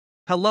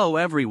Hello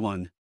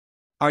everyone.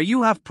 Are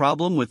you have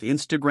problem with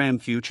Instagram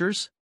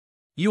futures?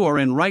 You are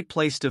in right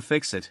place to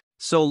fix it.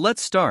 So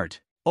let's start.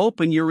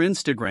 Open your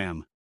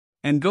Instagram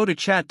and go to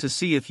chat to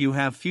see if you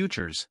have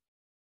futures.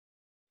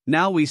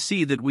 Now we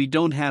see that we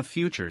don't have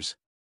futures.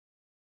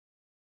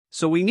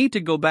 So we need to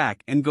go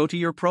back and go to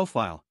your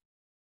profile.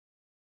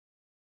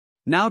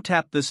 Now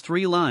tap this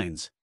 3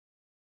 lines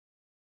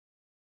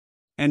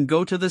and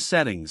go to the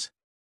settings.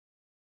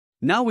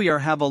 Now we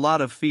have a lot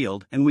of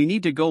field and we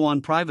need to go on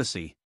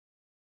privacy.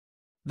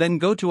 Then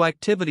go to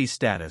activity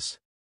status.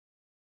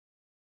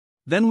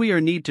 Then we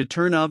need to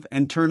turn off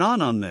and turn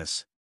on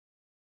this.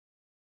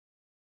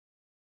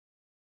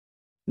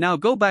 Now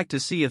go back to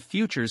see if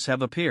futures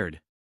have appeared.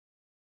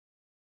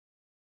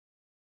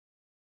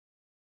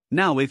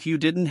 Now if you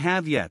didn't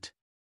have yet,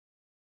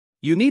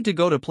 you need to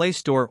go to Play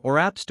Store or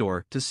App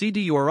Store to see do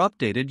you are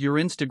updated your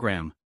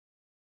Instagram.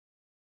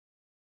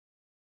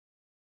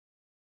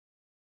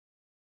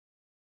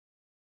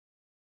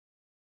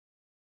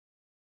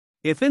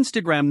 If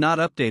Instagram not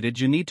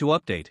updated you need to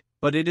update,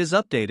 but it is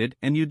updated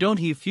and you don't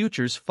have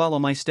futures, follow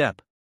my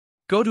step.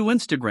 Go to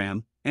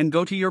Instagram and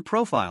go to your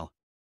profile.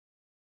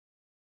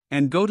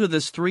 And go to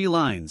this 3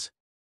 lines.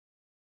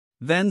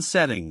 Then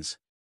settings.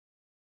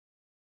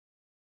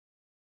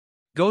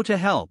 Go to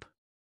help.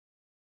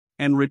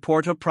 And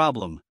report a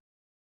problem.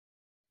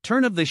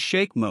 Turn off the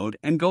shake mode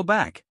and go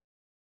back.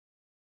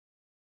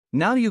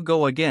 Now you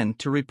go again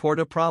to report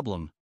a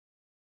problem.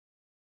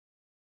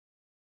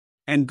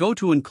 And go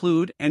to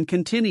include and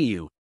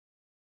continue.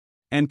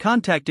 And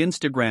contact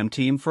Instagram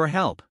team for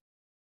help.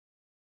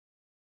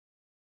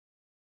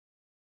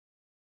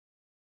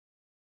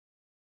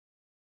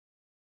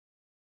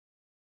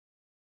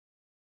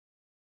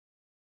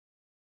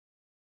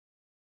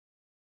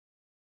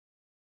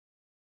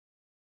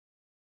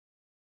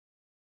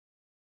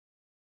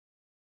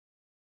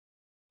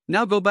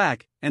 Now go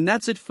back, and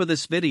that's it for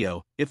this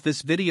video. If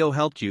this video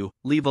helped you,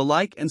 leave a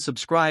like and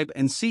subscribe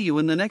and see you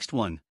in the next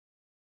one.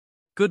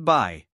 Goodbye.